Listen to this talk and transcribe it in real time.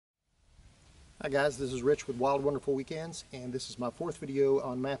Hi guys, this is Rich with Wild Wonderful Weekends, and this is my fourth video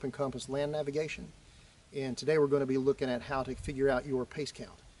on map and compass land navigation. And today we're going to be looking at how to figure out your pace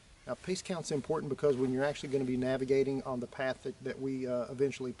count. Now, pace count is important because when you're actually going to be navigating on the path that we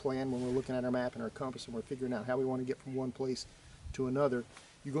eventually plan when we're looking at our map and our compass and we're figuring out how we want to get from one place to another,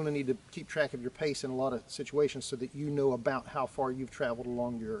 you're going to need to keep track of your pace in a lot of situations so that you know about how far you've traveled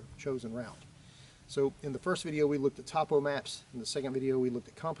along your chosen route. So in the first video we looked at topo maps, in the second video we looked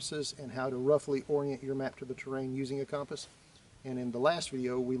at compasses and how to roughly orient your map to the terrain using a compass. And in the last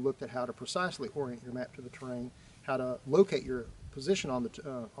video we looked at how to precisely orient your map to the terrain, how to locate your position on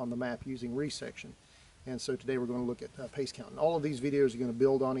the map using resection. And so today we're going to look at pace count. And all of these videos are going to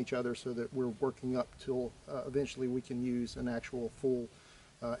build on each other so that we're working up till eventually we can use an actual full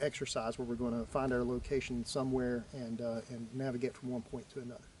exercise where we're going to find our location somewhere and navigate from one point to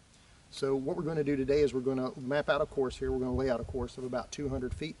another. So what we're going to do today is we're going to map out a course here. We're going to lay out a course of about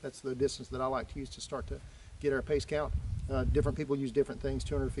 200 feet. That's the distance that I like to use to start to get our pace count. Different people use different things.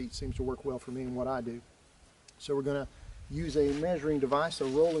 200 feet seems to work well for me and what I do. So we're going to use a measuring device, a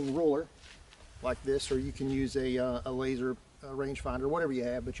rolling ruler like this, or you can use a laser rangefinder, whatever you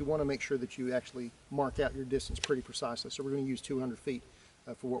have, but you want to make sure that you actually mark out your distance pretty precisely. So we're going to use 200 feet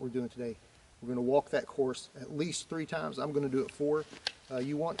for what we're doing today. We're going to walk that course at least 3 times. I'm going to do it 4.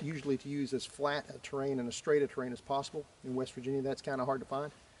 You want usually to use as flat a terrain and as straight a terrain as possible. In West Virginia, that's kind of hard to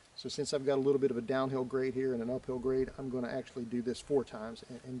find. So since I've got a little bit of a downhill grade here and an uphill grade, I'm going to actually do this 4 times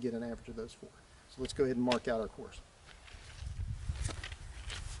and get an average of those 4. So let's go ahead and mark out our course.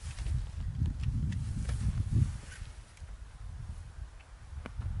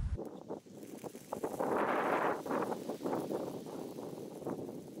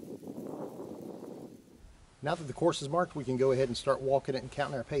 Now that the course is marked, we can go ahead and start walking it and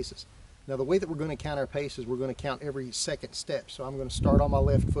counting our paces. Now the way that we're going to count our paces, we're going to count every second step. So I'm going to start on my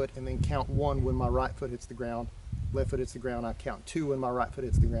left foot and then count 1 when my right foot hits the ground. Left foot hits the ground, I count 2 when my right foot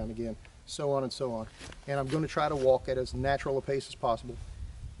hits the ground again, so on and so on. And I'm going to try to walk at as natural a pace as possible.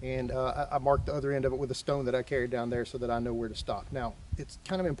 And I marked the other end of it with a stone that I carried down there so that I know where to stop. Now, it's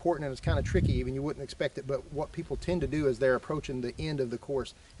kind of important and it's kind of tricky even, you wouldn't expect it, but what people tend to do as they're approaching the end of the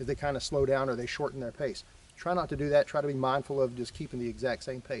course is they kind of slow down or they shorten their pace. Try not to do that. Try to be mindful of just keeping the exact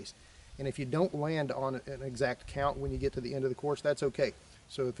same pace. And if you don't land on an exact count when you get to the end of the course, that's okay.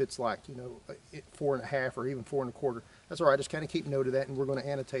 So if it's like, 4.5 or even 4.25, that's all right. Just kind of keep note of that, and we're going to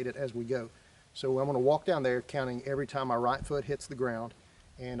annotate it as we go. So I'm going to walk down there counting every time my right foot hits the ground,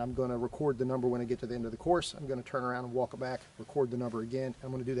 and I'm going to record the number when I get to the end of the course. I'm going to turn around and walk it back, record the number again. I'm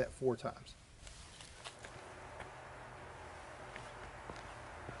going to do that 4 times.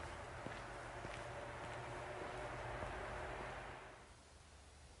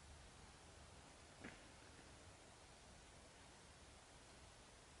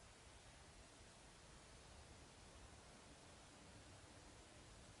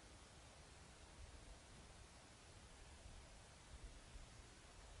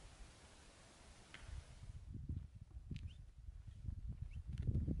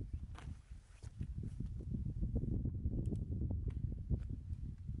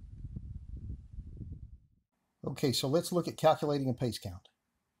 Okay, so let's look at calculating a pace count.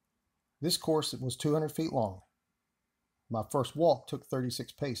 This course was 200 feet long. My first walk took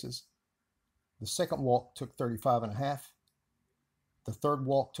 36 paces. The second walk took 35.5. The third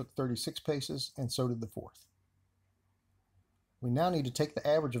walk took 36 paces, and so did the fourth. We now need to take the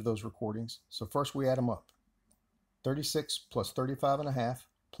average of those recordings, so first we add them up. 36 plus 35.5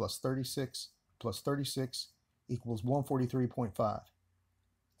 plus 36 plus 36 equals 143.5.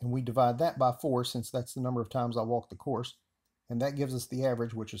 And we divide that by 4 since that's the number of times I walked the course, and that gives us the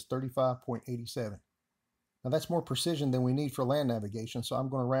average, which is 35.87. Now that's more precision than we need for land navigation, so I'm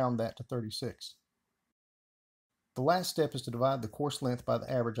going to round that to 36. The last step is to divide the course length by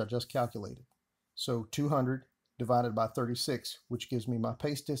the average I just calculated. So 200 divided by 36, which gives me my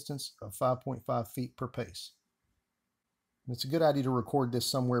pace distance of 5.5 feet per pace. And it's a good idea to record this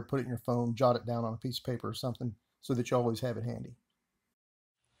somewhere, put it in your phone, jot it down on a piece of paper or something so that you always have it handy.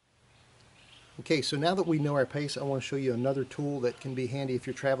 Okay, so now that we know our pace, I want to show you another tool that can be handy if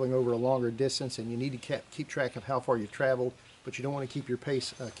you're traveling over a longer distance and you need to keep track of how far you've traveled, but you don't want to keep your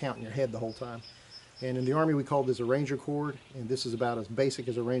pace count in your head the whole time. And in the Army we call this a ranger cord, and this is about as basic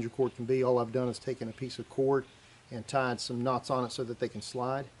as a ranger cord can be. All I've done is taken a piece of cord and tied some knots on it so that they can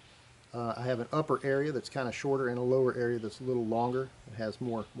slide. I have an upper area that's kind of shorter and a lower area that's a little longer. It has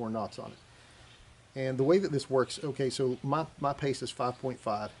more knots on it. And the way that this works, okay, so my pace is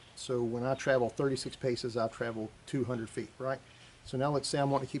 5.5. So when I travel 36 paces, I travel 200 feet, right? So now let's say I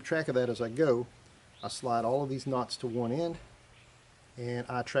want to keep track of that as I go. I slide all of these knots to one end, and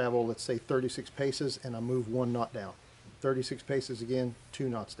I travel, let's say 36 paces, and I move 1 knot down. 36 paces again, 2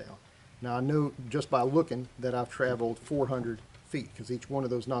 knots down. Now I know just by looking that I've traveled 400 feet, because each one of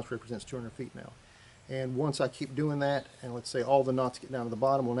those knots represents 200 feet now. And once I keep doing that, and let's say all the knots get down to the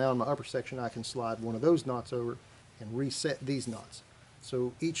bottom, well, now in my upper section I can slide one of those knots over and reset these knots.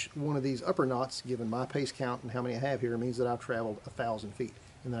 So each one of these upper knots, given my pace count and how many I have here, means that I've traveled 1,000 feet.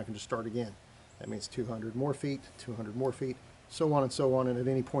 And then I can just start again. That means 200 more feet, 200 more feet, so on and so on. And at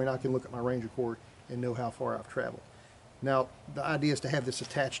any point I can look at my ranger cord and know how far I've traveled. Now, the idea is to have this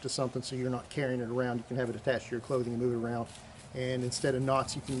attached to something so you're not carrying it around. You can have it attached to your clothing and move it around. And instead of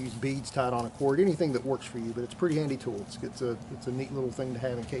knots, you can use beads tied on a cord, anything that works for you. But it's a pretty handy tool. It's a neat little thing to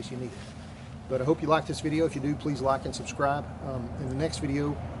have in case you need it. But I hope you like this video. If you do, please like and subscribe. In the next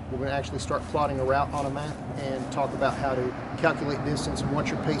video, we're going to actually start plotting a route on a map and talk about how to calculate distance and what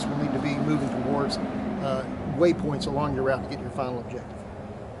your pace will need to be moving towards waypoints along your route to get to your final objective.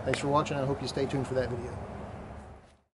 Thanks for watching. I hope you stay tuned for that video.